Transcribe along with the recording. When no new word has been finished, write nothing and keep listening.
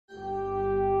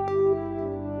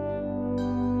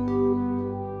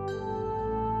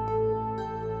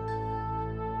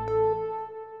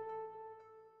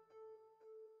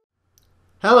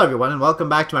Hello everyone and welcome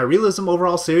back to my Realism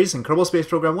Overhaul series in Kerbal Space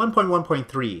Program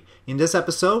 1.1.3. In this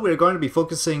episode we're going to be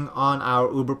focusing on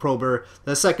our Uber prober,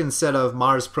 the second set of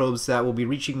Mars probes that will be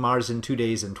reaching Mars in 2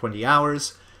 days and 20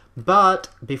 hours. But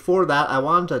before that I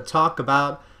want to talk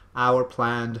about our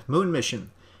planned moon mission.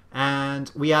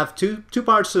 And we have two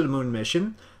parts to the moon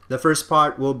mission. The first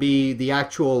part will be the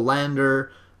actual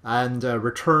lander and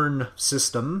return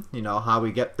system, you know, how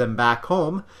we get them back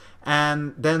home.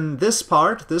 And then this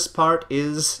part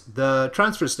is the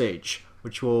transfer stage,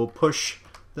 which will push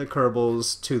the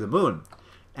Kerbals to the moon.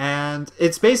 And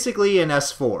it's basically an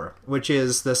S4, which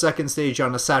is the second stage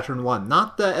on a Saturn 1,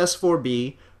 not the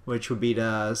S4B, which would be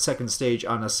the second stage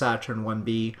on a Saturn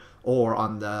 1B or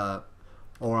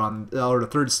the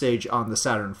third stage on the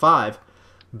Saturn 5.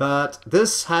 But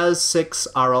this has 6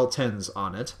 RL-10s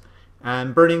on it,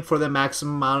 and burning for the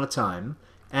maximum amount of time.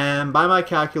 And by my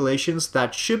calculations,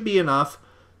 that should be enough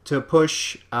to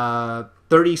push a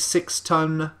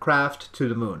 36-ton craft to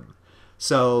the moon.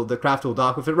 So the craft will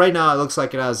dock with it. Right now it looks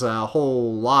like it has a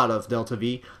whole lot of delta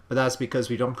V, but that's because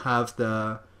we don't have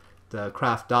the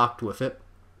craft docked with it.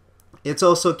 It's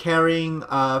also carrying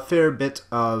a fair bit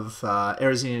of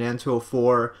Aerosine and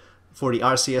N204 for the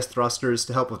RCS thrusters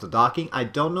to help with the docking. I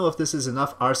don't know if this is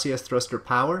enough RCS thruster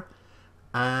power.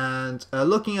 And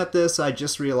looking at this, I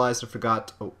just realized I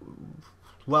forgot,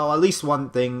 well, at least one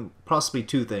thing, possibly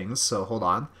two things, so hold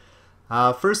on.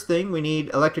 First thing, we need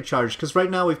electric charge, because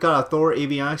right now we've got a Thor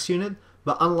avionics unit,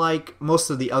 but unlike most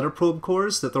of the other probe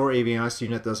cores, the Thor avionics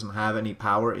unit doesn't have any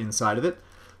power inside of it.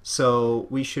 So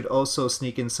we should also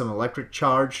sneak in some electric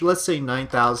charge, let's say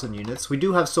 9,000 units. We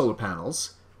do have solar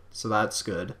panels, so that's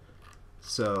good.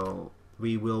 So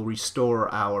we will restore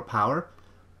our power.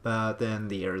 But then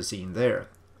the Aerosine there.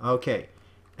 Okay,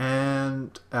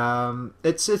 and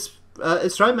its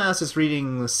dry mass is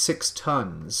reading 6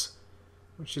 tons,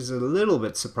 which is a little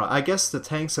bit surprising. I guess the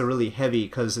tanks are really heavy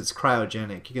because it's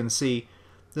cryogenic. You can see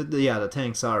that the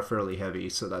tanks are fairly heavy,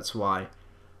 so that's why.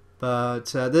 But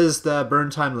this is the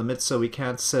burn time limit, so we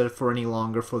can't set it for any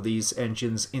longer for these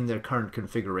engines in their current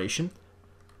configuration.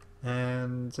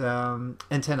 And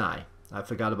antennae. I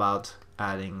forgot about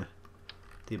adding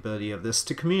the ability of this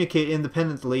to communicate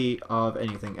independently of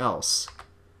anything else,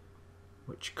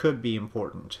 which could be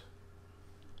important.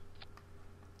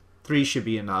 3 should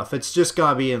be enough. It's just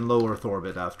gotta be in low Earth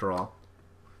orbit after all.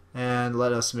 And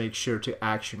let us make sure to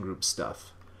action group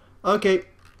stuff. Okay,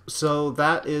 so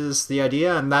that is the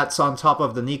idea, and that's on top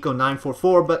of the Nico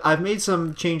 944, but I've made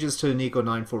some changes to the Nico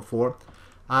 944.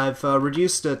 I've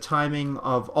reduced the timing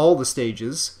of all the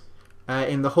stages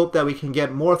in the hope that we can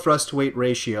get more thrust to weight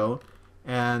ratio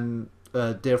and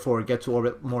therefore get to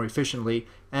orbit more efficiently.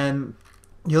 And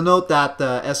you'll note that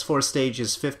the S4 stage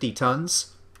is 50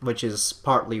 tons, which is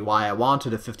partly why I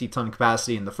wanted a 50-ton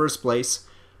capacity in the first place.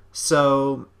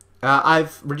 So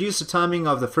I've reduced the timing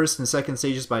of the first and second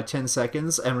stages by 10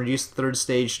 seconds and reduced the third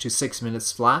stage to 6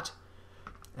 minutes flat.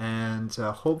 And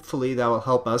hopefully that will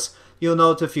help us. You'll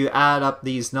note if you add up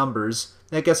these numbers,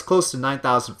 that gets close to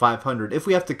 9,500. If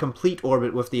we have to complete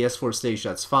orbit with the S4 stage,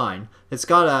 that's fine. It's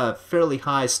got a fairly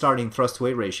high starting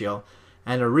thrust-to-weight ratio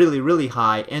and a really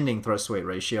high ending thrust-to-weight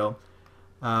ratio.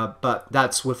 But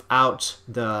that's without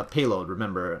the payload,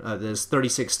 remember. There's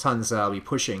 36 tons that I'll be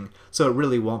pushing, so it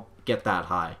really won't get that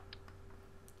high.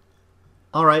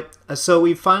 Alright, so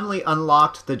we finally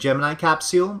unlocked the Gemini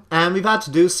capsule, and we've had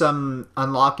to do some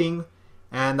unlocking,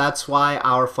 and that's why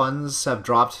our funds have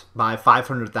dropped by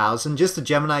 500,000. Just the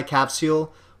Gemini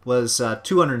capsule was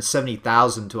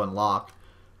 270,000 to unlock.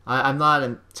 I'm not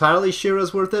entirely sure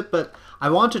it's worth it, but I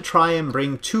want to try and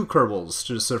bring 2 Kerbals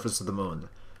to the surface of the moon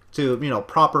to, you know,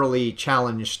 properly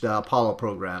challenge the Apollo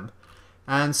program.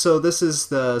 And so this is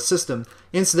the system.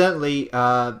 Incidentally,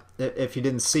 if you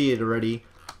didn't see it already,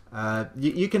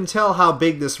 you can tell how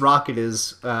big this rocket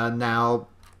is now,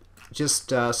 just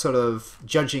sort of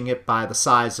judging it by the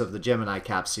size of the Gemini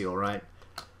capsule, right?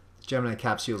 The Gemini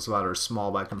capsule is rather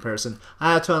small by comparison.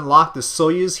 I had to unlock the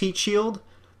Soyuz heat shield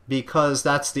because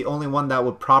that's the only one that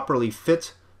would properly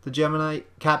fit the Gemini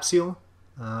capsule.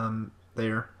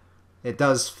 There. It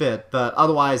does fit, but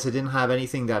otherwise it didn't have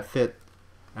anything that fit,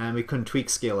 and we couldn't tweak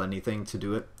scale anything to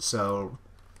do it, so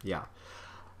yeah.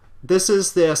 This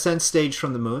is the ascent stage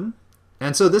from the moon.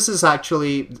 And so this is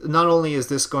actually, not only is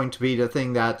this going to be the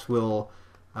thing that will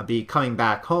be coming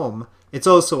back home, it's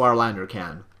also our lander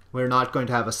can. We're not going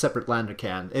to have a separate lander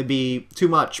can. It'd be too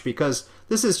much because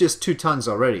this is just 2 tons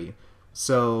already.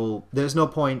 So there's no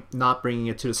point not bringing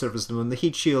it to the surface of the moon. The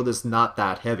heat shield is not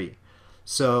that heavy.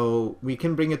 So we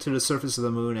can bring it to the surface of the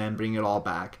moon and bring it all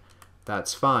back.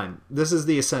 That's fine. This is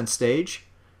the ascent stage.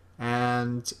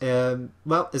 And,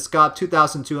 well, it's got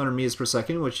 2,200 meters per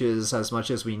second, which is as much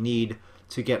as we need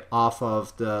to get off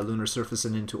of the lunar surface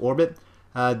and into orbit.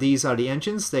 These are the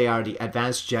engines. They are the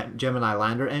advanced Gemini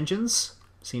lander engines.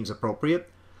 Seems appropriate.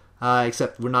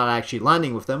 Except we're not actually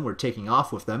landing with them, we're taking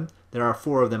off with them. There are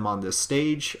 4 of them on this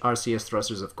stage. RCS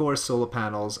thrusters, of course, solar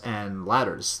panels, and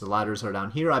ladders. The ladders are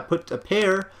down here. I put a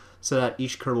pair so that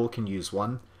each Kerbal can use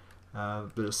one.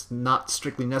 But it's not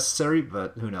strictly necessary,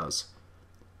 but who knows.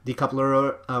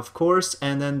 Decoupler, of course,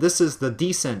 and then this is the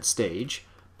descent stage,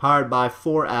 powered by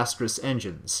 4 Astris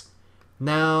engines.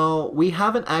 Now, we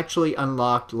haven't actually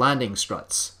unlocked landing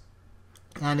struts.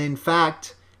 And in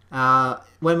fact,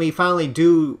 when we finally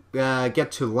do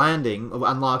get to landing,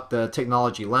 unlock the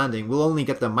technology landing, we'll only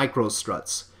get the micro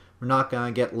struts. We're not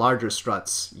going to get larger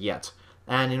struts yet.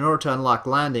 And in order to unlock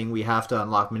landing, we have to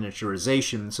unlock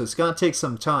miniaturization, so it's going to take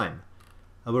some time.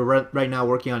 We're right now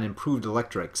working on improved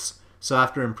electrics. So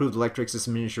after improved electrics, it's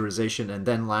miniaturization and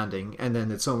then landing, and then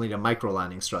it's only the micro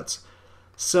landing struts.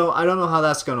 So I don't know how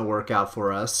that's going to work out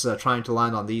for us, trying to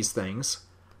land on these things.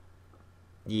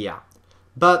 Yeah.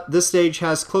 But this stage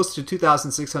has close to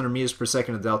 2,600 meters per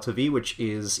second of delta V, which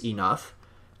is enough.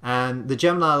 And the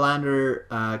Gemini lander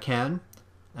can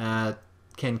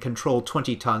control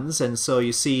 20 tons, and so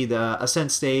you see the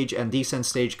ascent stage and descent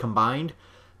stage combined,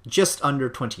 just under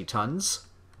 20 tons.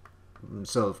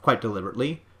 So quite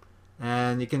deliberately.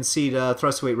 And you can see the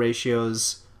thrust weight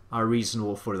ratios are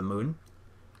reasonable for the moon.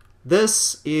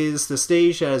 This is the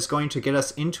stage that is going to get us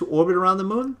into orbit around the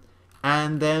moon,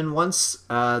 and then once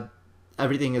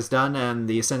everything is done and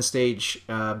the ascent stage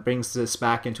brings this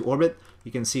back into orbit,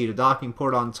 you can see the docking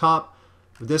port on top.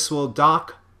 This will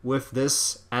dock with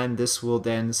this, and this will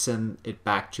then send it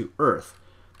back to Earth.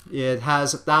 It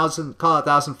has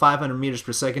 1,500 meters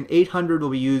per second. 800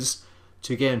 will be used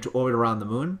to get into orbit around the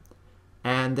moon,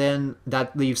 and then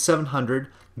that leaves 700.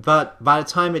 But by the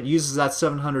time it uses that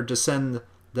 700 to send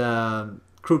the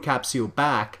crew capsule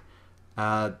back,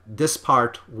 this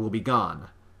part will be gone.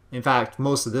 In fact,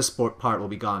 most of this part will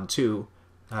be gone too.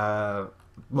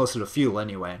 Most of the fuel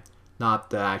anyway, not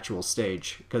the actual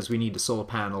stage, because we need the solar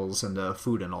panels and the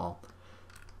food and all.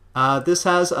 This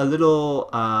has a little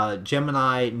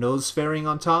Gemini nose fairing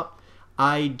on top.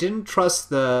 I didn't trust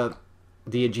the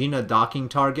Agena docking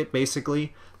target,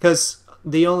 basically, because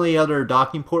the only other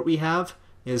docking port we have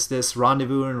is this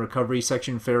rendezvous and recovery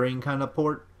section fairing kind of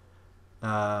port.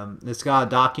 It's got a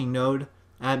docking node,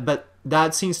 but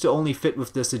that seems to only fit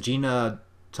with this Agena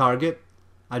target.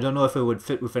 I don't know if it would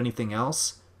fit with anything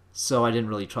else, so I didn't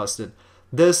really trust it.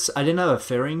 This, I didn't have a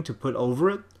fairing to put over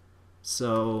it,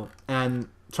 so, and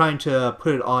trying to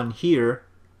put it on here,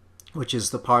 which is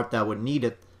the part that would need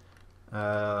it,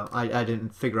 I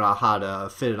didn't figure out how to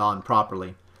fit it on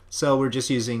properly. So we're just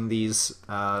using these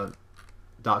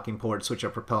docking ports, which are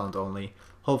propellant only.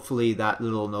 Hopefully that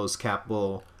little nose cap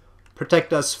will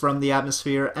protect us from the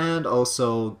atmosphere and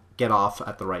also get off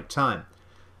at the right time.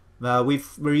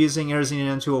 We're using Aerozine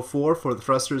N204 for the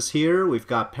thrusters here. We've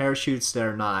got parachutes that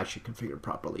are not actually configured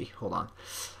properly. Hold on.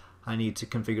 I need to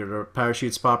configure the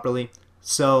parachutes properly.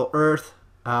 So Earth,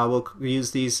 we'll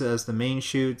use these as the main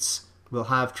chutes. We'll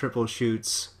have triple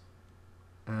chutes.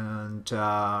 And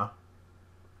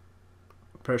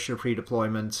pressure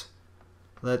pre-deployment.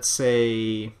 Let's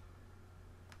say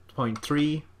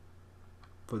 0.3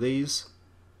 for these.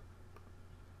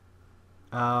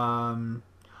 I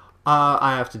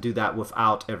have to do that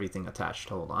without everything attached.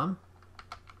 Hold on.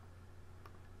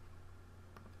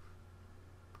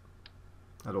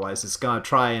 Otherwise, it's going to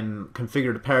try and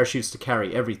configure the parachutes to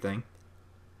carry everything.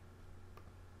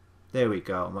 There we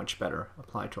go. Much better.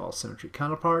 Apply to all symmetry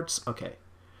counterparts. Okay.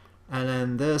 And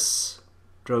then this,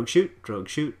 drogue chute, drogue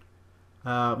chute.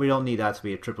 We don't need that to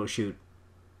be a triple chute.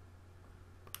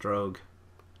 Drogue.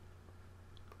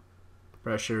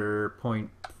 Pressure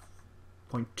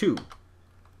 0.2.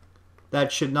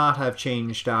 That should not have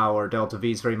changed our delta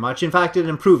V's very much. In fact, it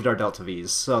improved our delta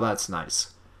V's, so that's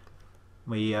nice.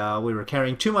 We were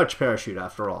carrying too much parachute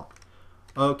after all.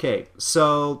 Okay,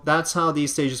 so that's how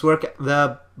these stages work.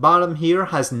 The bottom here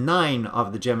has 9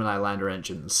 of the Gemini lander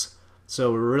engines,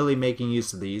 so we're really making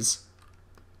use of these.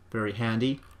 Very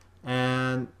handy.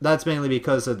 And that's mainly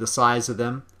because of the size of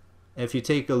them. If you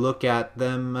take a look at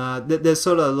them, they're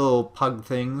sort of little pug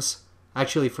things.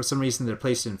 Actually, for some reason, they're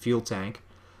placed in fuel tank.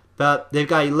 But they've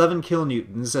got 11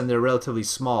 kilonewtons, and they're relatively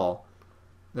small.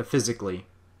 They're physically.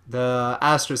 The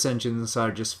Astris engines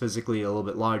are just physically a little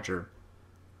bit larger.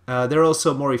 They're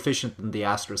also more efficient than the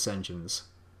Astris engines.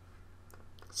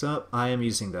 So, I am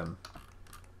using them.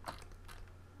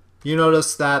 You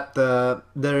notice that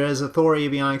there is a Thor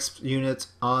avionics unit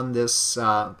on this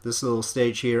this little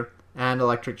stage here, and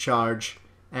electric charge,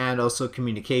 and also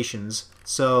communications.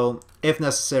 So if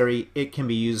necessary, it can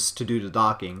be used to do the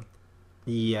docking.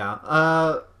 Yeah.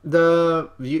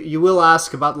 You will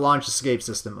ask about the launch escape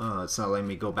system. Oh, it's not letting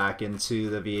me go back into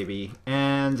the VAB,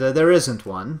 and there isn't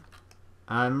one.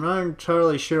 I'm not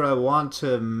entirely sure I want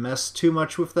to mess too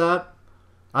much with that.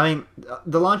 I mean,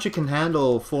 the launcher can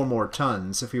handle 4 more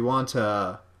tons. If we want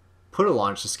to put a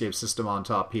launch escape system on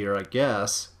top here, I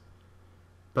guess.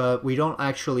 But we don't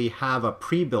actually have a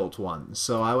pre-built one,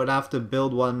 so I would have to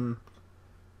build one,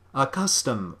 a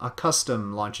custom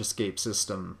launch escape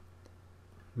system.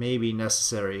 Maybe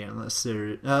necessary, unless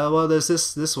there. Well, there's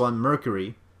this one,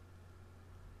 Mercury.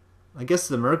 I guess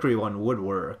the Mercury one would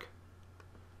work.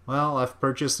 Well, I've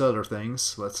purchased other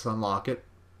things. Let's unlock it.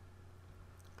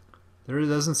 There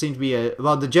doesn't seem to be a...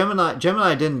 Well, the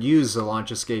Gemini didn't use the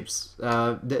launch escapes.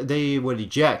 They would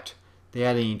eject. They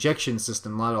had an ejection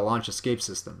system, not a launch escape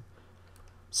system.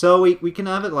 So we can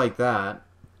have it like that.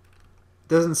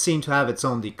 Doesn't seem to have its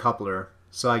own decoupler.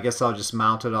 So I guess I'll just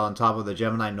mount it on top of the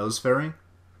Gemini nose fairing.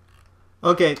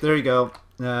 Okay, there you go.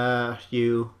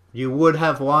 You would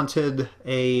have wanted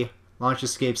a launch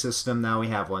escape system. Now we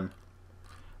have one.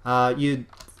 You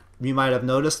might have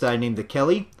noticed that I named it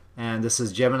Kelly. And this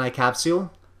is Gemini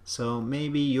capsule, so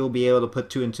maybe you'll be able to put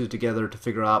 2 and 2 together to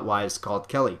figure out why it's called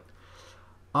Kelly.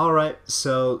 Alright,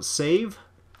 so save,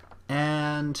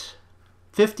 and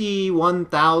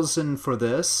 51,000 for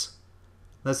this.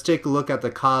 Let's take a look at the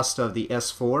cost of the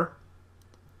S4.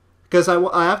 Because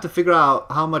I have to figure out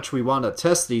how much we want to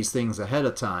test these things ahead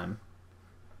of time.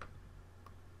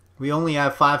 We only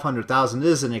have 500,000. It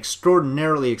is an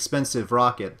extraordinarily expensive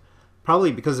rocket.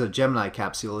 Probably because of the Gemini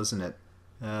capsule, isn't it?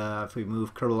 If we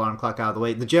move Kerbal Alarm Clock out of the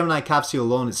way, the Gemini capsule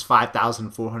alone is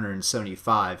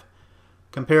 5,475.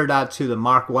 Compare that to the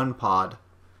Mark 1 pod.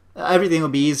 Everything will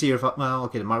be easier if, well,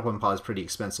 okay, the Mark 1 pod is pretty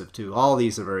expensive too. All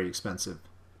these are very expensive,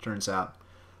 turns out.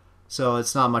 So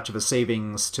it's not much of a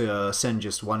savings to send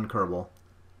just one Kerbal.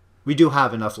 We do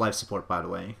have enough life support, by the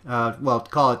way. Well,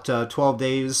 call it 12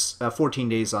 days, 14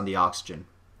 days on the oxygen.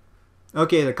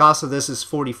 Okay, the cost of this is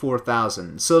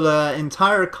 44,000. So the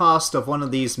entire cost of one of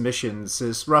these missions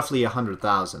is roughly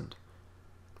 100,000.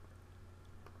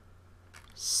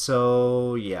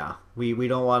 So yeah, we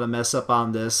don't want to mess up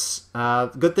on this.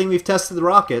 Good thing we've tested the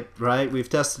rocket, right? We've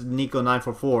tested Nico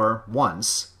 944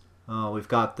 once. We've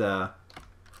got the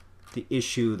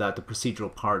issue that the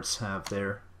procedural parts have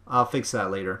there. I'll fix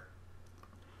that later.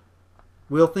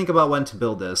 We'll think about when to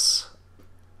build this.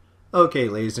 Okay,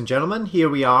 ladies and gentlemen, here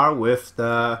we are with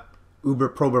the Uber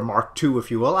Prober Mark II,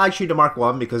 if you will. Actually, the Mark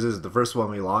 1 because this is the first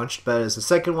one we launched, but it's the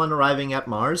second one arriving at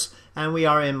Mars, and we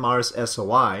are in Mars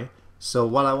SOI. So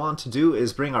what I want to do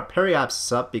is bring our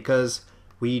periapsis up because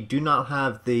we do not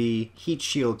have the heat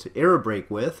shield to air brake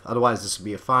with. Otherwise, this would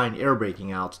be a fine air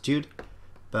braking altitude,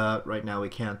 but right now we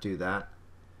can't do that.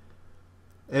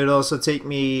 It would also take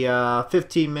me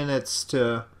 15 minutes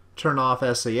to turn off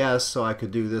SAS so I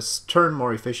could do this turn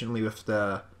more efficiently with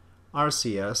the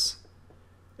RCS.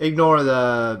 Ignore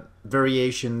the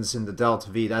variations in the delta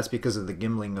V, that's because of the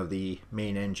gimbling of the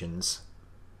main engines.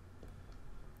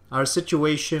 Our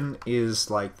situation is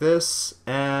like this,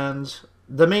 and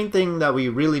the main thing that we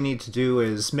really need to do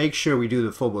is make sure we do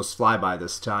the Phobos flyby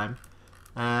this time.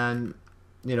 And,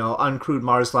 you know, uncrewed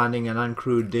Mars landing and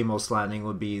uncrewed Deimos landing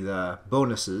would be the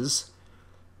bonuses.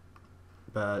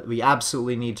 But we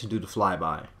absolutely need to do the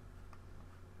flyby.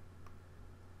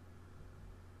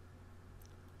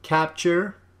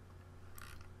 Capture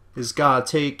is gonna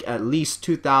take at least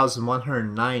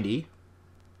 2,190.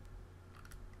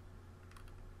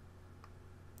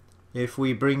 If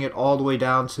we bring it all the way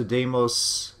down to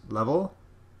Deimos level,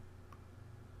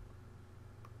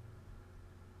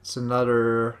 it's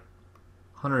another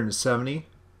 170.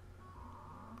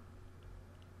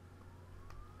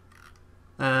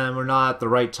 And we're not at the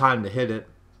right time to hit it.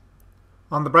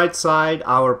 On the bright side,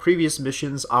 our previous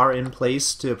missions are in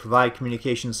place to provide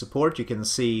communication support. You can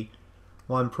see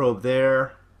one probe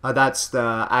there. That's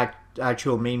the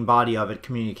actual main body of it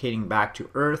communicating back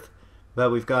to Earth. But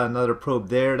we've got another probe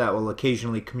there that will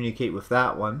occasionally communicate with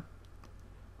that one.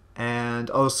 And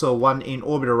also one in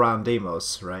orbit around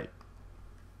Deimos, right?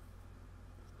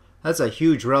 That's a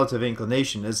huge relative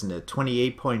inclination, isn't it?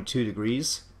 28.2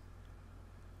 degrees.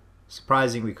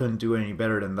 Surprising we couldn't do any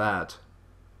better than that.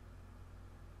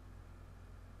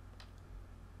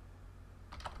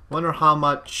 Wonder how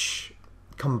much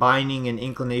combining an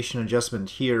inclination adjustment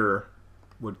here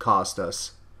would cost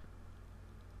us.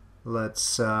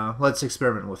 Let's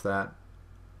experiment with that.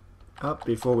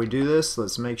 Before we do this,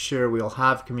 let's make sure we'll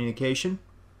have communication.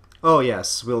 Oh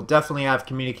yes, we'll definitely have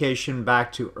communication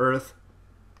back to Earth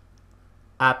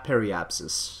at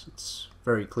periapsis. It's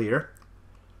very clear.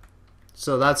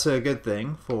 So that's a good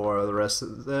thing for the rest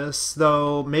of this,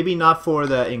 though maybe not for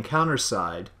the encounter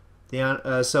side.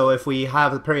 So if we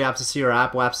have the periapsis here,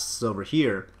 apoapsis over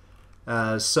here,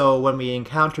 so when we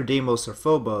encounter Deimos or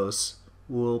Phobos,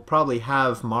 we'll probably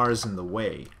have Mars in the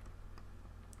way.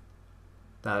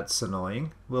 That's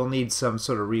annoying. We'll need some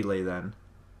sort of relay then.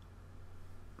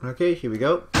 Okay, here we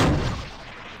go.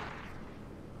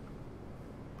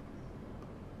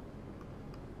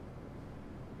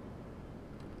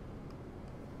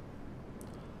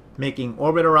 Making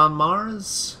orbit around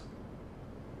Mars.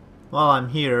 While I'm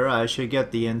here, I should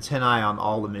get the antennae on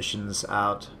all the missions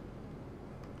out.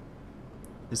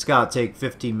 It's gotta take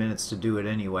 15 minutes to do it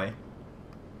anyway.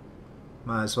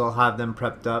 Might as well have them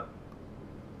prepped up.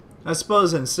 I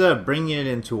suppose instead of bringing it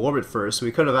into orbit first,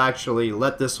 we could have actually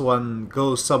let this one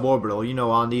go suborbital, you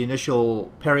know, on the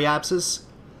initial periapsis.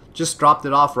 Just dropped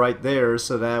it off right there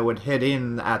so that it would hit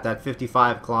in at that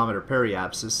 55-kilometer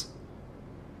periapsis.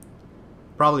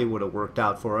 Probably would have worked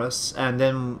out for us, and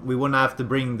then we wouldn't have to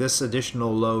bring this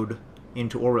additional load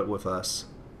into orbit with us.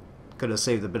 Could have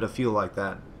saved a bit of fuel like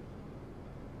that.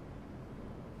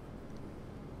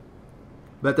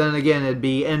 But then again, it'd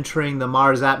be entering the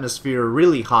Mars atmosphere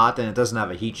really hot, and it doesn't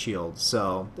have a heat shield,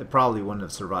 so it probably wouldn't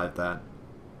have survived that.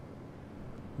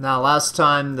 Now, last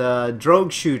time the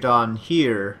drogue chute on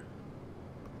here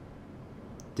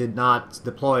did not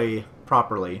deploy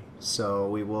properly, so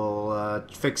we will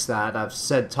fix that. I've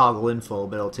said toggle info,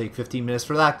 but it'll take 15 minutes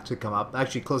for that to come up.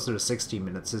 Actually, closer to 16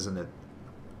 minutes, isn't it?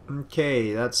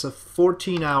 Okay, that's a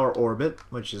 14-hour orbit,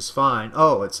 which is fine.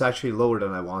 Oh, it's actually lower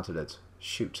than I wanted it.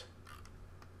 Shoot.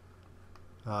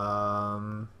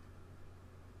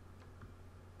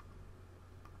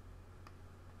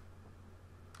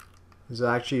 Is it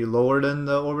actually lower than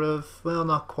the orbit of... well,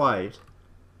 not quite.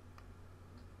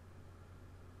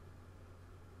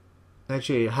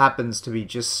 Actually, it happens to be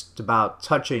just about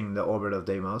touching the orbit of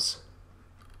Deimos.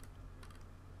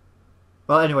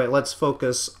 Well, anyway, let's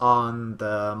focus on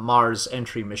the Mars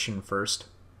entry mission first.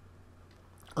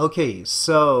 Okay,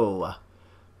 so...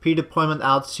 pre-deployment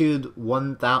altitude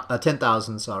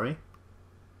 10,000, sorry.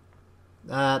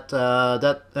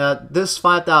 This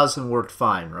 5,000 worked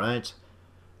fine, right?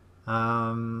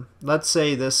 Let's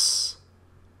say this,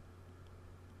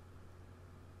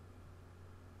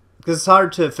 because it's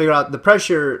hard to figure out the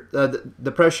pressure.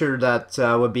 The pressure that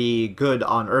would be good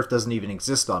on Earth doesn't even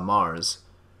exist on Mars,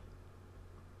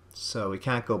 so we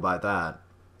can't go by that.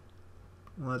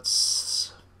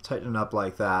 Let's tighten it up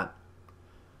like that.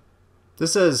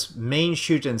 This says main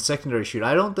chute and secondary chute.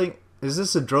 I don't think... is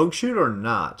this a drogue chute or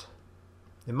not?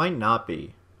 It might not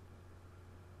be.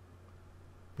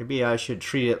 Maybe I should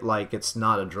treat it like it's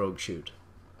not a drogue chute.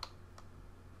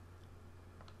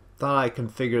 Thought I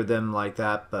configured them like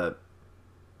that, but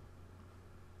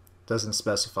doesn't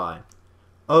specify.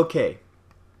 Okay.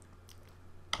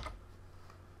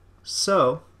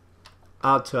 So,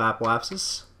 out to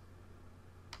apoapsis.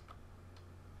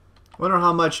 Wonder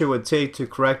how much it would take to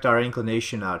correct our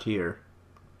inclination out here.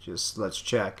 Just let's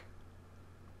check.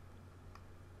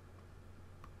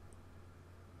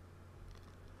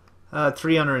 Uh,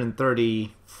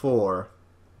 334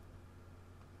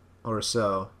 or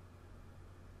so.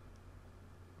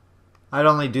 I'd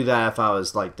only do that if I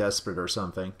was like desperate or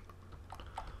something.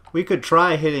 We could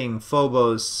try hitting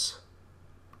Phobos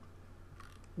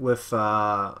with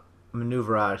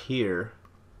maneuver out here.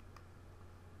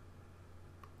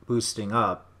 Boosting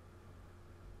up.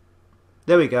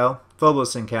 There we go.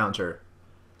 Phobos encounter.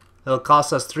 It'll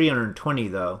cost us 320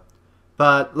 though.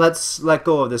 But let's let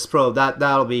go of this probe.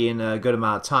 That'll be in a good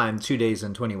amount of time, 2 days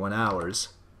and 21 hours.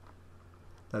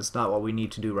 That's not what we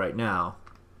need to do right now.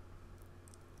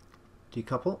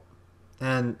 Decouple.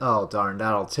 And oh darn,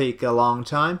 that'll take a long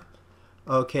time.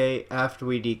 Okay, after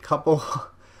we decouple,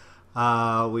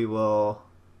 we will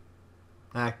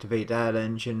activate that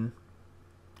engine.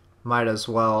 Might as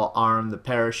well arm the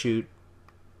parachute.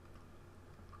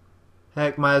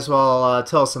 Heck, might as well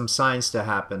tell some signs to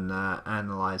happen.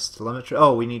 Analyze telemetry.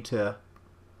 Oh, we need to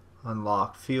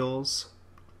unlock fuels.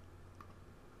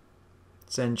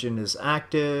 This engine is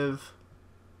active.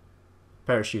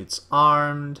 Parachute's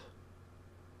armed.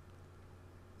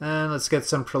 And let's get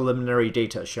some preliminary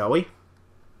data, shall we?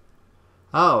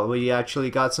 Oh, we actually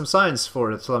got some signs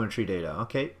for the telemetry data.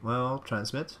 Okay, well,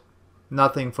 transmit.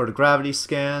 Nothing for the gravity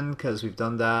scan, because we've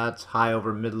done that. High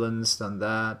over Midlands, done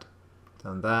that.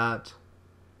 Done that.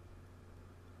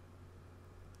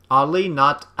 Oddly,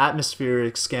 not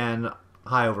atmospheric scan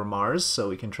high over Mars, so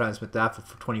we can transmit that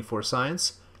for 24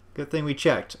 science. Good thing we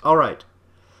checked. Alright,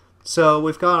 so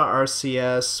we've got our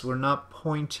RCS. We're not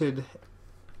pointed,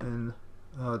 and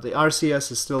the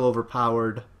RCS is still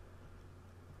overpowered,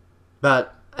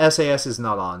 but SAS is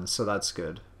not on, so that's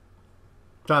good.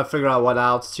 Trying to figure out what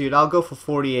altitude. I'll go for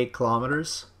 48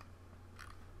 kilometers.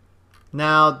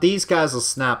 Now, these guys will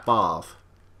snap off,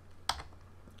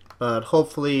 but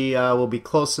hopefully we'll be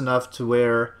close enough to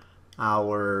where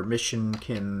our mission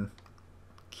can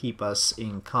keep us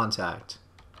in contact.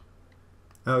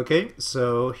 Okay,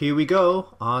 so here we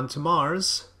go, on to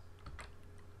Mars.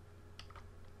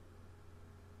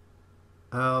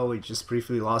 Oh, we just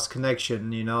briefly lost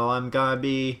connection. You know, I'm gonna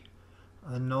be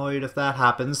annoyed if that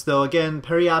happens. Though again,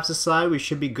 periapsis aside, we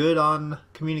should be good on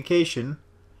communication.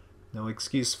 No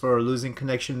excuse for losing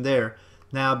connection there.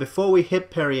 Now, before we hit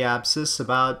periapsis,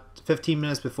 about 15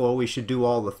 minutes before, we should do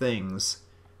all the things,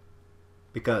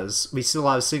 because we still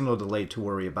have signal delay to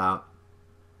worry about.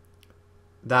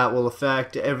 That will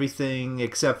affect everything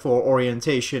except for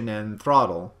orientation and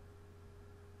throttle.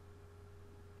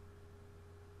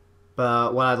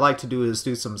 But what I'd like to do is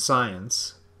do some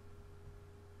science.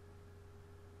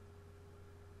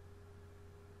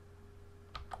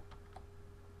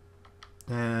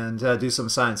 And do some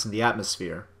science in the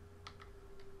atmosphere.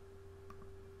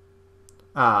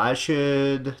 I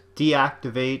should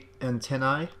deactivate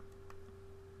antennae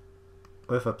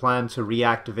with a plan to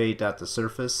reactivate at the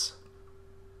surface.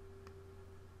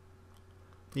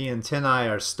 The antennae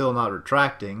are still not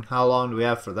retracting. How long do we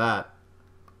have for that?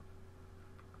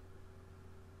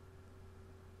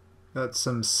 Got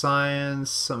some science,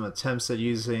 some attempts at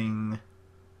using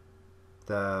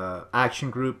the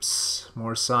action groups,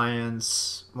 more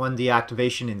science. One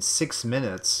deactivation in 6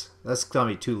 minutes. That's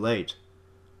gonna be too late.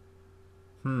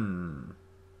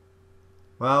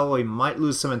 Well, we might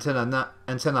lose some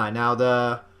antennae. Now,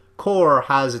 the core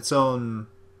has its own,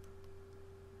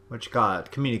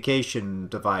 communication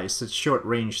device. It's short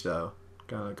range though.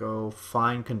 Gonna go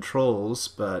find controls,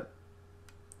 but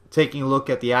taking a look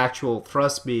at the actual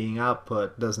thrust being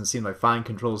output, doesn't seem like fine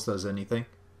controls does anything.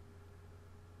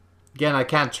 Again, I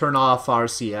can't turn off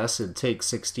RCS. It'd take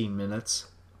 16 minutes.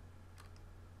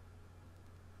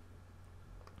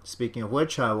 Speaking of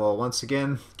which, I will once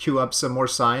again queue up some more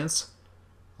science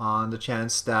on the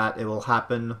chance that it will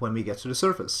happen when we get to the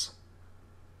surface.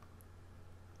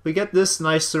 We get this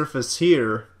nice surface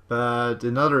here, but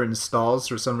in other installs,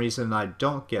 for some reason, I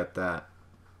don't get that.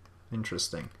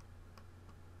 Interesting.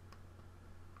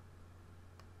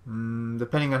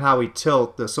 Depending on how we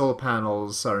tilt, the solar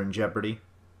panels are in jeopardy.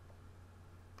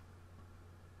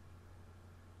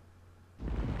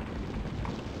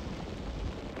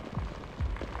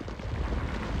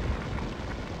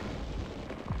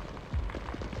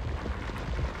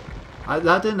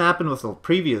 That didn't happen with the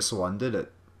previous one, did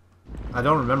it? I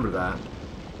don't remember that.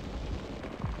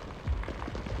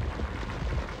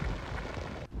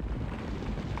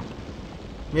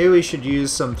 Maybe we should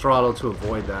use some throttle to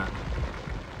avoid that.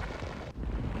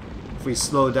 If we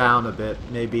slow down a bit,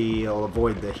 maybe it'll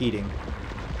avoid the heating.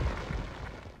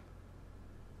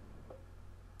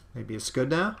 Maybe it's good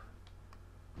now?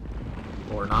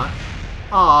 Or not?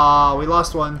 Ah, we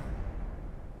lost one.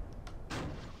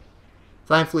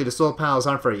 Thankfully, the solar panels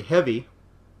aren't very heavy.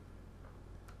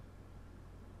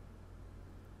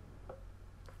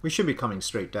 We should be coming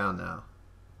straight down now.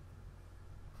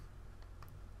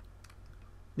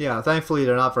 Yeah, thankfully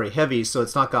they're not very heavy, so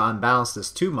it's not going to unbalance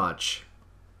this too much.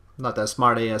 Not that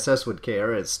smart ASS would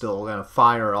care, it's still going to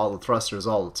fire all the thrusters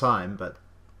all the time, but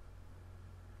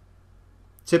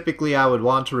typically I would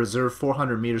want to reserve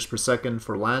 400 meters per second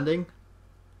for landing.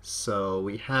 So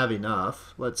we have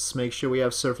enough. Let's make sure we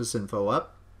have surface info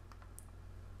up.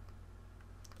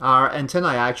 Our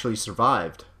antennae actually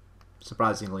survived,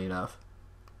 surprisingly enough.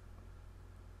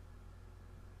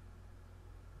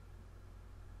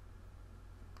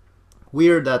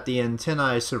 Weird that the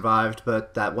antennae survived,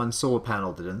 but that one solar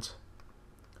panel didn't.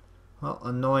 Well,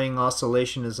 annoying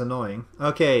oscillation is annoying.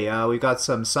 Okay, we got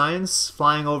some science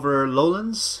flying over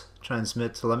lowlands.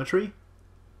 Transmit telemetry.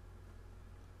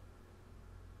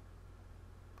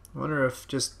 I wonder if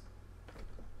just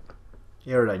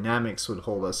aerodynamics would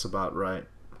hold us about right.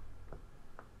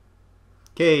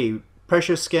 Okay,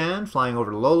 pressure scan, flying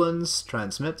over the lowlands,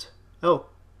 transmit. Oh,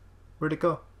 where'd it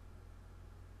go?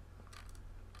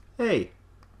 Hey,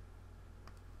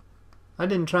 I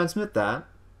didn't transmit that.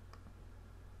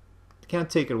 Can't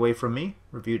take it away from me.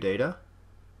 Review data.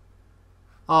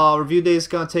 Oh, review data is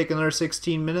gonna take another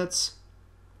 16 minutes.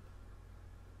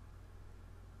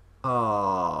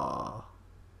 Oh.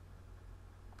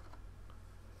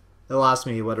 It'll ask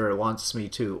me whether it wants me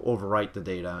to overwrite the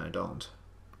data, and I don't.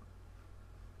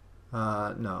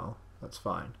 No, that's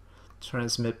fine.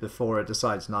 Transmit before it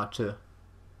decides not to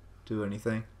do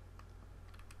anything.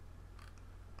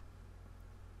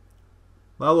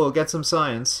 Well, we'll get some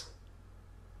science.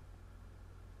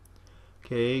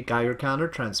 Okay, Geiger counter,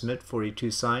 transmit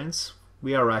 42 science.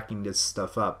 We are racking this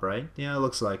stuff up, right? Yeah, it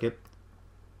looks like it.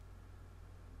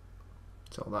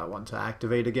 Tell that one to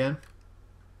activate again.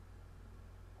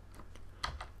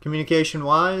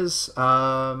 Communication-wise,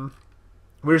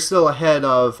 we're still ahead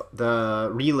of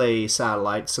the relay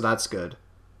satellite, so that's good.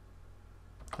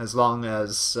 As long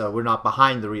as we're not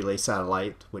behind the relay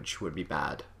satellite, which would be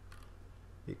bad,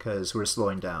 because we're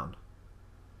slowing down.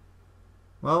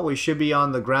 Well, we should be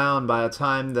on the ground by the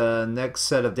time the next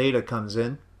set of data comes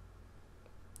in.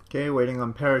 Okay, waiting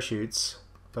on parachutes.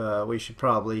 We should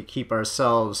probably keep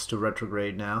ourselves to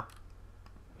retrograde now.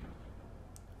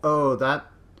 Oh, that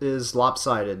is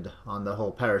lopsided on the whole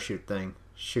parachute thing.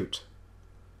 Shoot.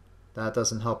 That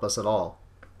doesn't help us at all.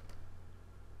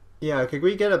 Yeah, could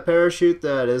we get a parachute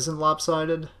that isn't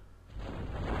lopsided?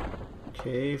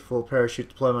 Okay, full parachute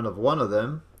deployment of one of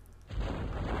them.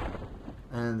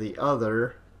 And the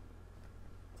other...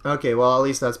 Okay, well at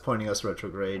least that's pointing us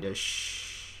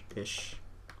retrograde-ish.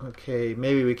 Okay,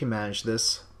 maybe we can manage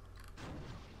this.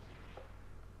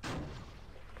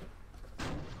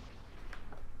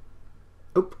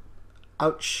 Oop.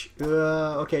 Ouch.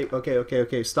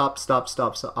 Okay. Stop.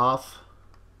 Off.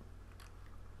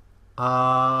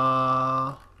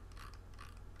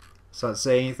 So not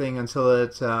say anything until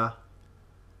it...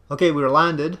 Okay, we were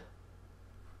landed.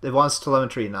 It wants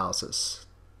telemetry analysis.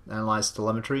 Analyze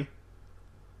telemetry.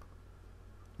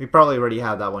 We probably already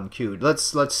have that one queued.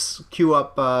 Let's queue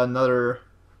up another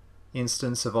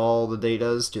instance of all the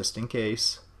datas just in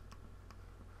case.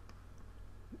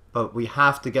 But we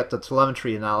have to get the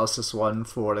telemetry analysis one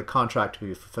for the contract to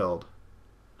be fulfilled.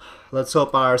 Let's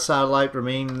hope our satellite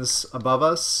remains above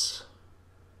us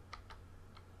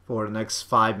for the next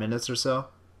 5 minutes or so.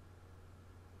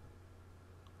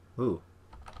 Ooh.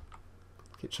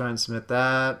 Okay, transmit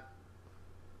that.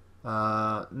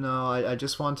 No, I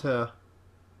just want to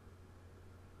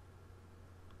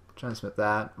transmit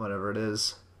that, whatever it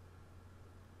is.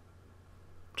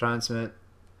 Transmit.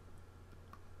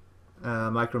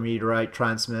 Micrometeorite,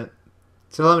 transmit.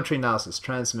 Telemetry analysis,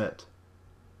 transmit.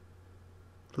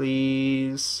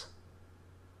 Please.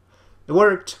 It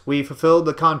worked. We fulfilled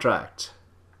the contract.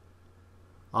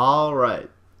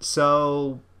 Alright.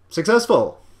 So,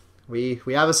 successful. We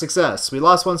have a success. We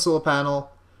lost one solar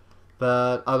panel,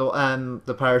 but and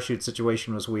the parachute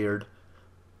situation was weird.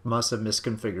 Must have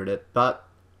misconfigured it, but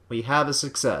we have a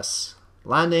success.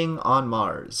 Landing on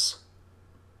Mars.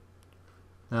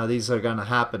 Now these are gonna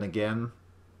happen again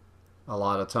a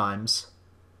lot of times.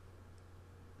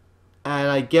 And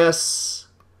I guess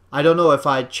I don't know if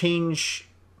I change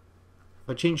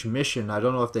mission, I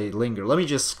don't know if they linger. Let me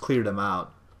just clear them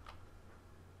out.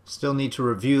 Still need to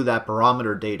review that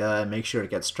barometer data and make sure it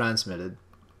gets transmitted.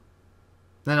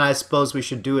 Then I suppose we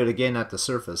should do it again at the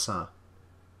surface, huh?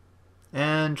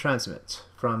 And transmit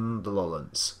from the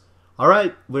lowlands.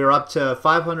 Alright, we're up to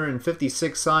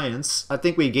 556 science. I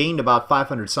think we gained about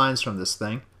 500 science from this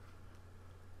thing.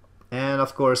 And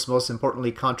of course, most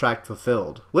importantly, contract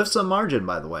fulfilled. With some margin,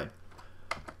 by the way.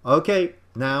 Okay,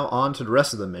 now on to the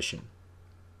rest of the mission.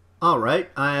 Alright,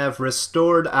 I have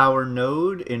restored our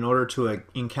node in order to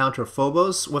encounter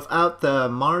Phobos. Without the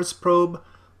Mars probe,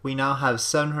 we now have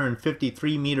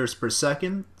 753 meters per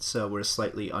second, so we're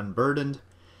slightly unburdened.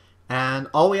 And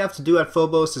all we have to do at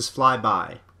Phobos is fly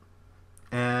by.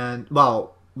 And,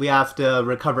 well, we have to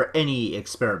recover any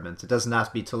experiment. It doesn't have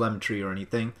to be telemetry or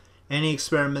anything. Any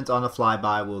experiment on a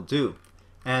flyby will do.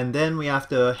 And then we have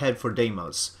to head for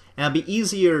Deimos. And it'll be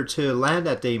easier to land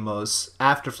at Deimos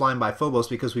after flying by Phobos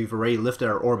because we've already lifted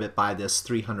our orbit by this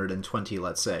 320,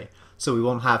 let's say. So we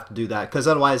won't have to do that. Because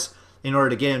otherwise, in order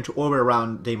to get into orbit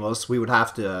around Deimos, we would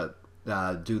have to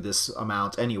do this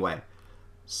amount anyway.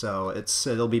 So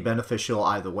it'll be beneficial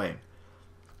either way.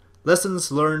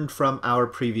 Lessons learned from our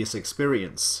previous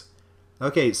experience.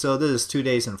 Okay, so this is 2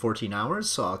 days and 14 hours,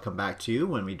 so I'll come back to you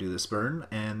when we do this burn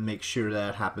and make sure that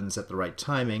it happens at the right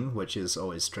timing, which is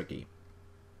always tricky.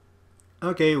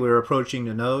 Okay, we're approaching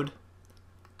the node.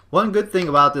 One good thing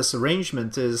about this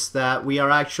arrangement is that we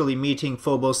are actually meeting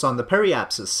Phobos on the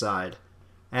periapsis side,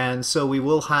 and so we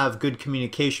will have good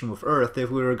communication with Earth.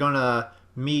 If we were going to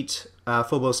meet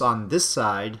Phobos on this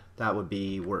side, that would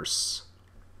be worse.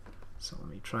 So let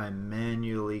me try and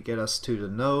manually get us to the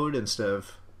node instead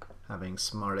of having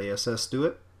Smart ASS do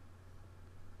it.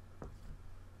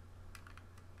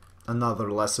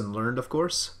 Another lesson learned, of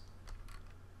course.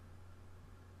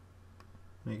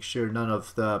 Make sure none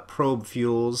of the probe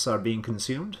fuels are being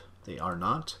consumed. They are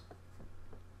not.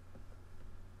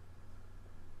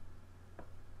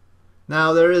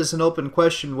 Now there is an open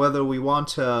question whether we want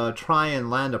to try and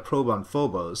land a probe on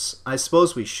Phobos. I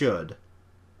suppose we should,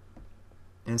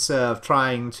 instead of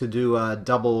trying to do a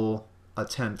double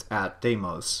attempt at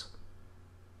Deimos.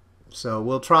 So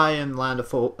we'll try and land a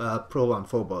probe on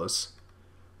Phobos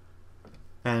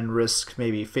and risk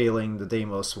maybe failing the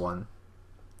Deimos one.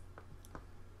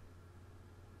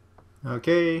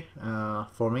 Okay,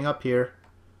 forming up here.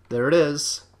 There it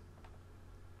is.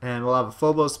 And we'll have a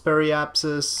Phobos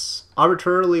periapsis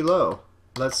arbitrarily low.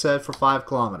 Let's set for 5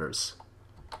 kilometers.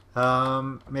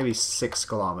 Maybe 6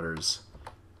 kilometers.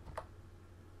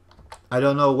 I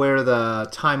don't know where the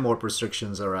time warp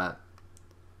restrictions are at.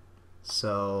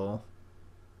 So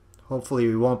hopefully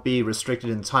we won't be restricted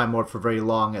in time warp for very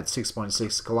long at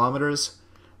 6.6 kilometers.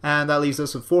 And that leaves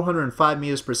us with 405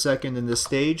 meters per second in this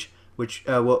stage, which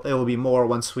it will be more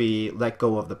once we let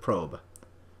go of the probe.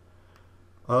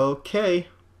 Okay.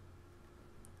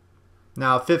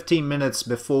 Now 15 minutes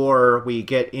before we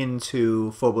get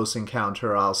into Phobos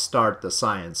encounter, I'll start the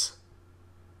science.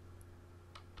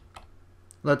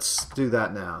 Let's do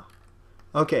that now.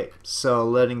 Okay, so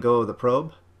letting go of the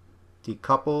probe.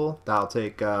 Decouple, that'll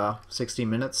take 60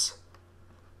 minutes.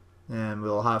 And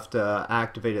we'll have to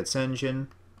activate its engine.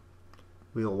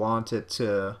 We'll want it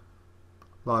to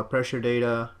log pressure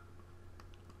data,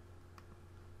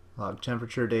 log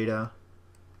temperature data.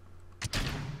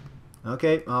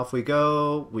 Okay, off we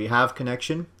go. We have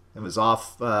connection. It was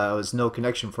off, it was no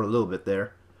connection for a little bit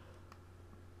there.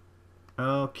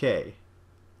 Okay.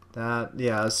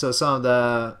 Yeah, so some of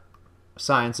the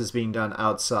science is being done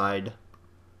outside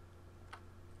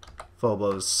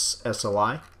Phobos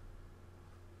SOI.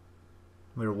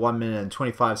 We're 1 minute and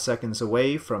 25 seconds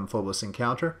away from Phobos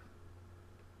encounter.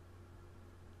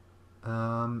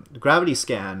 Gravity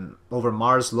scan over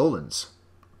Mars lowlands.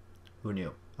 Who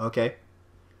knew? Okay.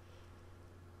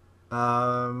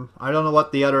 I don't know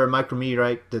what the other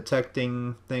micrometeorite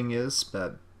detecting thing is,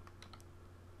 but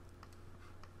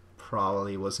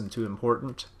probably wasn't too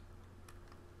important.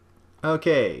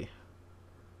 Okay.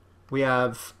 We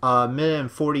have a minute and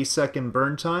 40-second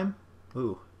burn time.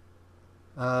 Ooh.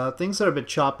 Things are a bit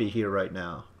choppy here right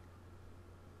now.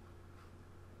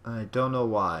 I don't know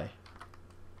why.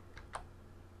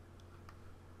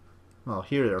 Well,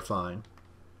 here they're fine.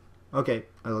 Okay,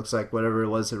 it looks like whatever it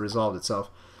was, it resolved itself.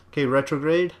 Okay,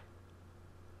 retrograde.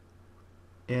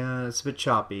 And it's a bit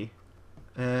choppy.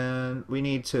 And we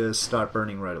need to start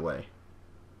burning right away.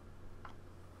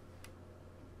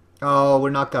 Oh, we're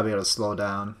not going to be able to slow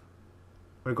down.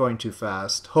 We're going too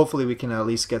fast. Hopefully we can at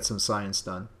least get some science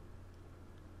done.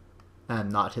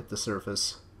 And not hit the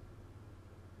surface.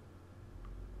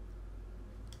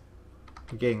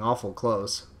 We're getting awful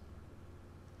close.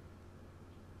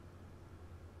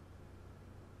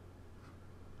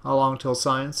 How long till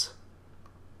science?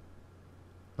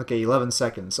 Okay, 11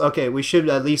 seconds. Okay, we should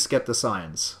at least get the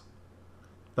science.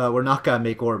 But we're not gonna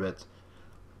make orbit.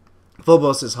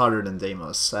 Phobos is harder than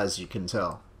Deimos, as you can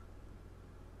tell.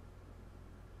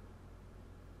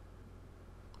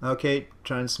 Okay,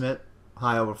 transmit.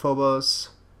 High over Phobos.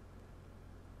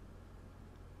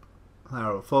 High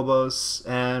over Phobos.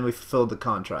 And we fulfilled the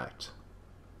contract.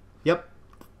 Yep.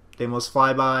 Deimos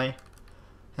flyby.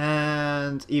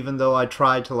 And even though I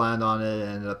tried to land on it, it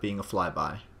ended up being a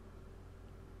flyby.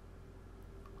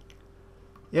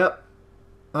 Yep.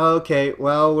 Okay,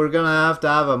 well, we're gonna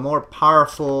have a more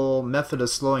powerful method of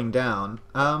slowing down.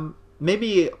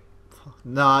 Maybe,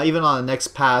 nah, even on the next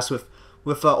pass with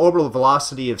an orbital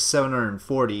velocity of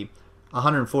 740,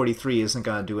 143 isn't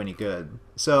gonna do any good.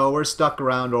 So we're stuck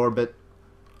around orbit.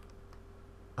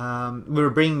 We were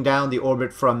bringing down the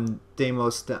orbit from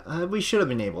Deimos. We should have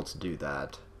been able to do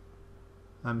that.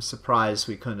 I'm surprised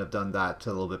we couldn't have done that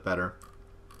a little bit better.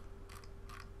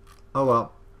 Oh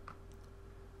well.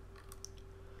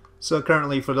 So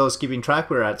currently, for those keeping track,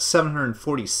 we're at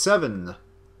 747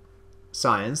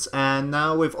 science, and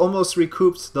now we've almost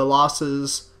recouped the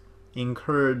losses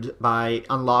incurred by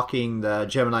unlocking the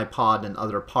Gemini pod and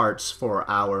other parts for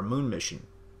our moon mission.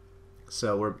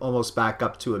 So we're almost back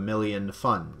up to 1 million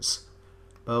funds.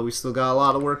 But we still got a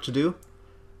lot of work to do.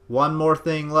 One more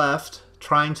thing left,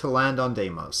 trying to land on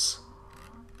Deimos.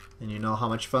 And you know how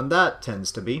much fun that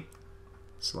tends to be.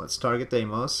 So let's target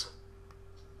Deimos.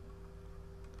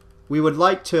 We would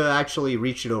like to actually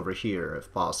reach it over here,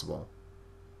 if possible.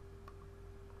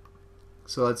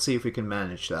 So let's see if we can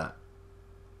manage that.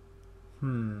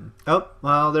 Oh,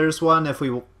 well, there's one if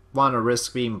we want to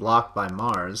risk being blocked by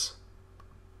Mars.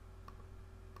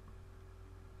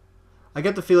 I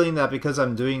get the feeling that because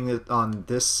I'm doing it on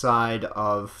this side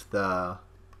of the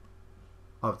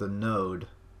node,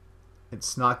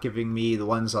 it's not giving me the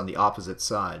ones on the opposite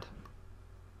side.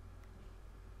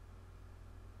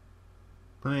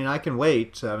 I mean, I can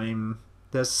wait. I mean,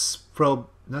 this probe,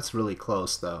 that's really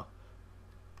close though.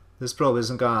 This probe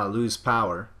isn't gonna lose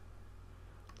power.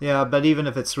 Yeah, but even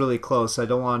if it's really close, I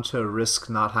don't want to risk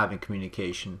not having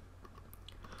communication.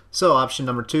 So option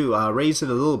number 2, raise it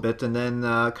a little bit and then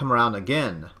come around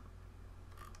again.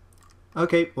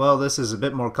 Okay, well this is a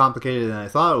bit more complicated than I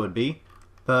thought it would be,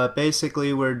 but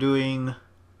basically we're doing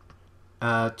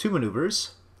 2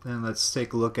 maneuvers. And let's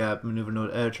take a look at maneuver node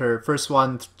editor. First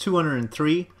one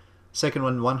 203, second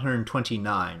one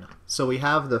 129. So we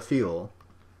have the fuel,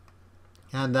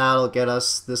 and that'll get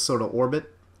us this sort of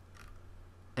orbit,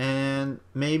 and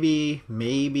maybe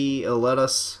it'll let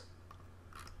us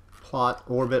plot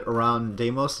orbit around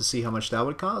Deimos to see how much that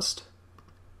would cost.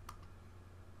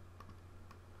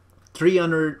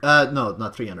 300, no,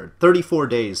 not 300, 34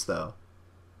 days though.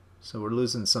 So we're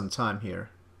losing some time here.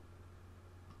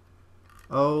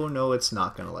 Oh no, it's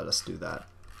not going to let us do that.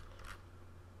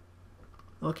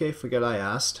 Okay, forget I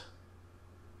asked.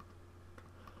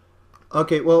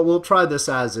 Okay, well, we'll try this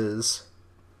as is.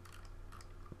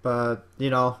 But, you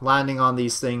know, landing on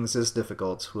these things is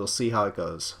difficult. We'll see how it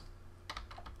goes.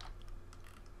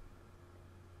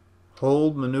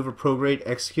 Hold, maneuver, prograde,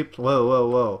 execute. Whoa, whoa,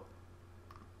 whoa.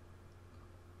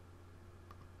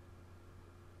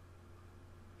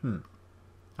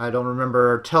 I don't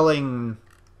remember telling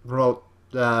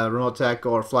remote tech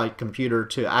or flight computer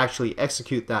to actually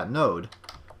execute that node.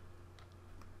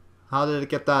 How did it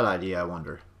get that idea, I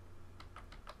wonder?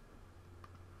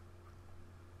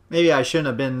 Maybe I shouldn't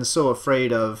have been so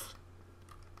afraid of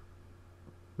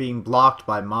being blocked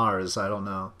by Mars, I don't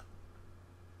know.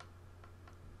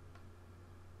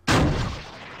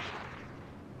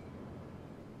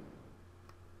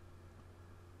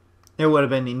 It would have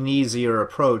been an easier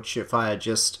approach if I had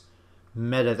just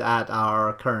met it at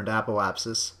our current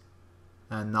apoapsis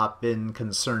and not been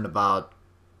concerned about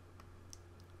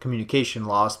communication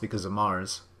loss because of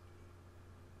Mars.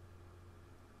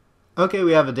 Okay,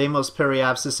 we have a Deimos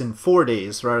periapsis in 4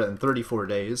 days rather than 34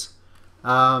 days.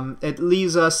 It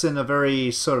leaves us in a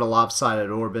very sort of lopsided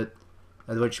orbit,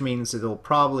 which means it'll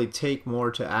probably take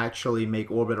more to actually make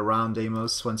orbit around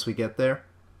Deimos once we get there.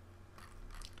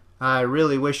 I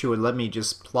really wish it would let me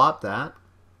just plot that.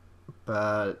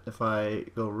 But if I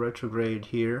go retrograde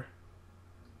here,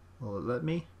 will it let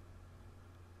me?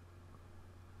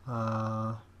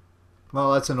 Well,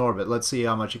 that's an orbit. Let's see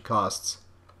how much it costs.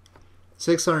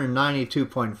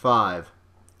 692.5.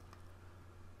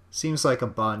 Seems like a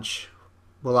bunch.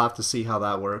 We'll have to see how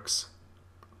that works.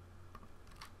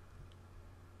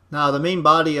 Now, the main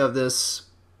body of this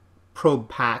probe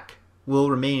pack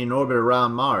will remain in orbit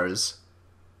around Mars.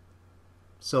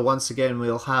 So once again,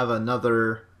 we'll have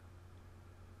another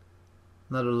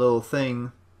little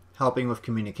thing helping with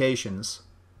communications.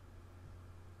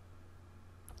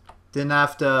 Didn't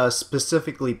have to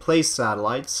specifically place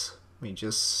satellites. We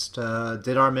just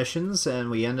did our missions and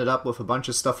we ended up with a bunch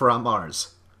of stuff around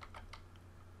Mars.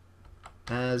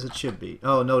 As it should be.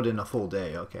 Oh, node in a full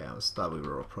day. Okay, I thought we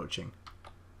were approaching.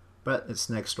 But it's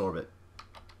next orbit.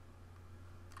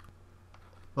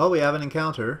 Well, we have an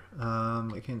encounter.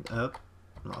 We can... Oh,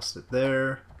 lost it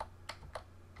there.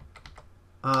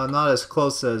 Not as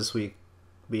close as we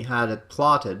had it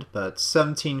plotted, but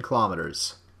 17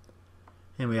 kilometers.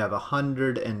 And we have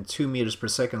 102 meters per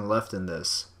second left in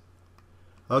this.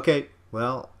 Okay,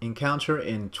 well, encounter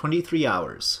in 23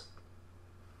 hours.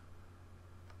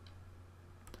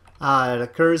 It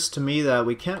occurs to me that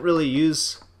we can't really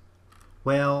use...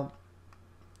 Well,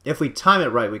 if we time it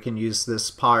right, we can use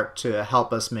this part to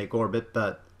help us make orbit,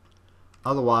 but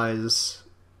otherwise,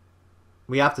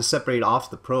 we have to separate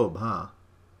off the probe, huh?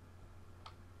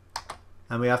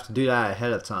 And we have to do that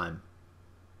ahead of time.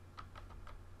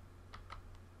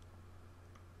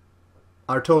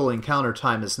 Our total encounter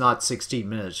time is not 16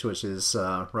 minutes, which is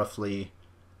roughly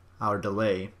our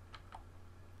delay.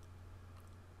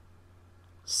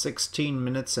 16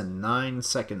 minutes and 9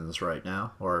 seconds right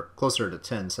now, or closer to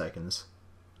 10 seconds.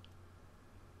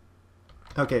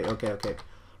 Okay.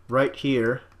 Right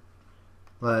here,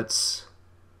 let's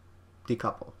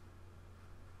decouple.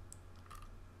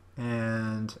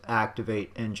 And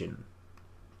activate engine.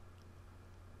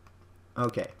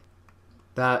 Okay.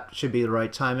 That should be the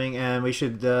right timing, and we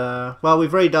should, well,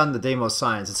 we've already done the Deimos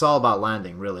science. It's all about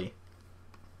landing, really.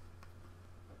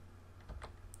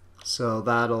 So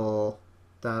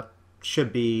that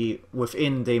should be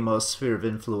within Deimos' sphere of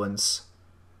influence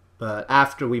But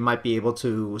after, we might be able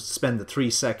to spend the 3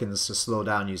 seconds to slow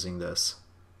down using this.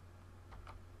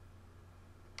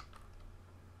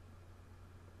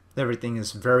 Everything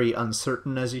is very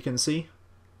uncertain, as you can see.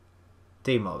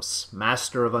 Deimos,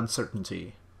 Master of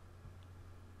Uncertainty.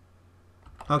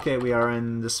 Okay, we are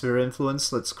in the sphere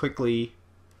influence. Let's quickly...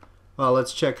 Well,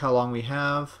 let's check how long we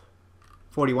have.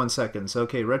 41 seconds.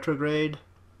 Okay, retrograde.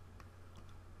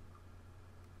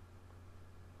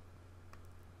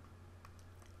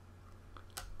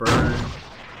 Burn.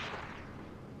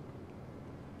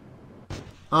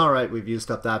 Alright, we've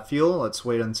used up that fuel. Let's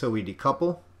wait until we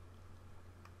decouple.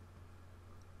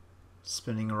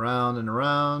 Spinning around and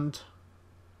around.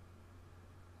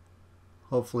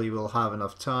 Hopefully we'll have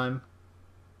enough time.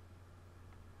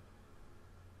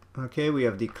 Okay, we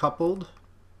have decoupled.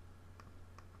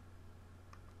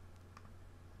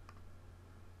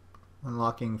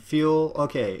 Unlocking fuel.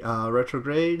 Okay,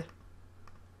 retrograde.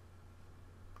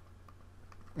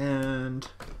 And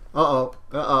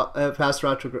past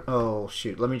retrograde. Oh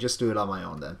shoot, let me just do it on my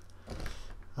own then.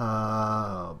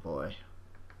 Oh boy.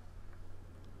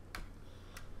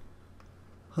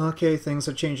 Okay, things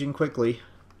are changing quickly.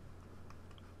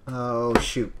 Oh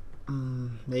shoot.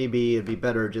 Maybe it'd be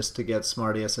better just to get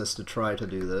SmartASS to try to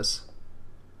do this.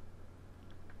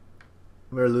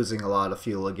 We're losing a lot of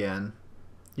fuel again.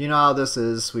 You know how this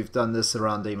is. We've done this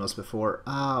around Deimos before.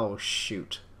 Oh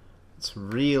shoot. It's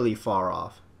really far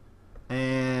off.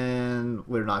 And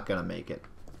we're not gonna make it.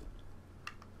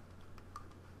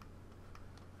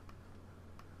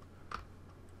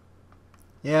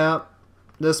 Yeah,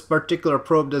 this particular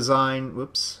probe design,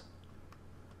 whoops.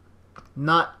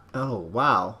 Not, oh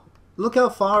wow. Look how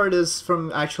far it is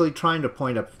from actually trying to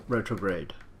point up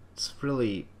retrograde. It's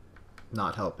really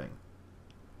not helping.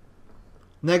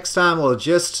 Next time we'll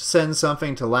just send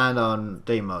something to land on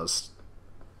Deimos.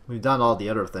 We've done all the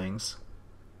other things.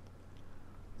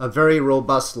 A very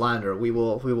robust lander. We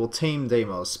will tame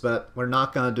Deimos, but we're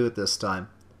not gonna do it this time.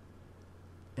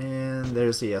 And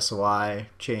there's the SOI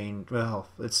chain. Well,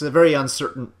 it's a very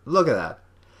uncertain. Look at that.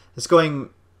 It's going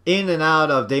in and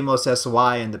out of Deimos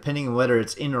SOI, and depending on whether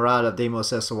it's in or out of Deimos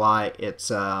SOI,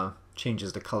 it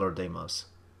changes the color of Deimos.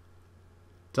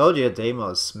 Told you,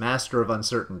 Deimos, Master of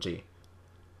Uncertainty.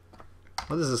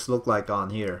 What does this look like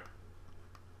on here?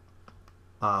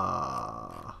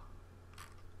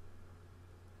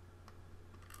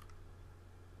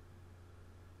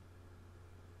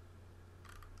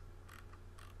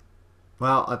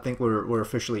 Well, I think we're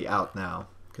officially out now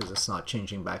because it's not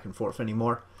changing back and forth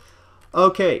anymore.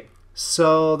 Okay,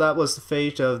 so that was the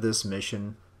fate of this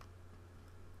mission.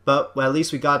 But well, at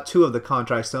least we got 2 of the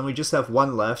contracts done. We just have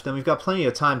 1 left, and we've got plenty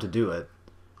of time to do it.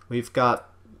 We've got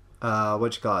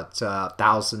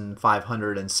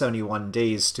 1,571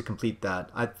 days to complete that.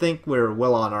 I think we're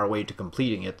well on our way to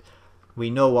completing it. We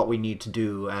know what we need to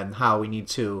do and how we need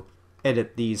to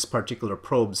edit these particular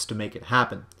probes to make it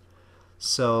happen.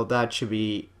 So that should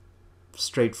be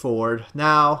straightforward.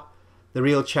 Now, the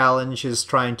real challenge is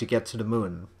trying to get to the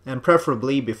moon, and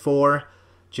preferably before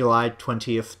July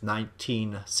 20th,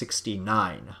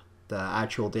 1969, the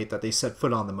actual date that they set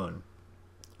foot on the moon.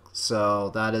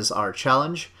 So that is our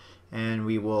challenge, and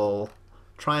we will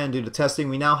try and do the testing.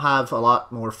 We now have a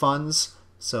lot more funds,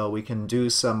 so we can do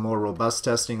some more robust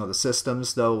testing of the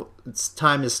systems, though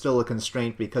time is still a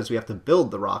constraint because we have to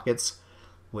build the rockets,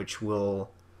 which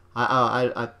will...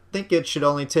 I think it should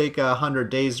only take 100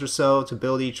 days or so to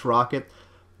build each rocket,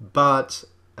 but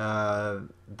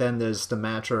then there's the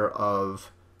matter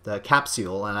of the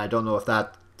capsule, and I don't know if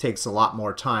that takes a lot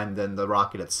more time than the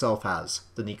rocket itself has,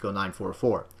 the Nico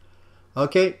 944.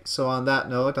 Okay, so on that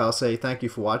note, I'll say thank you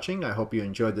for watching. I hope you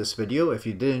enjoyed this video. If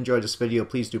you did enjoy this video,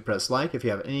 please do press like. If you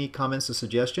have any comments or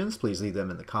suggestions, please leave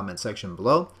them in the comment section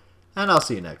below, and I'll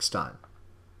see you next time.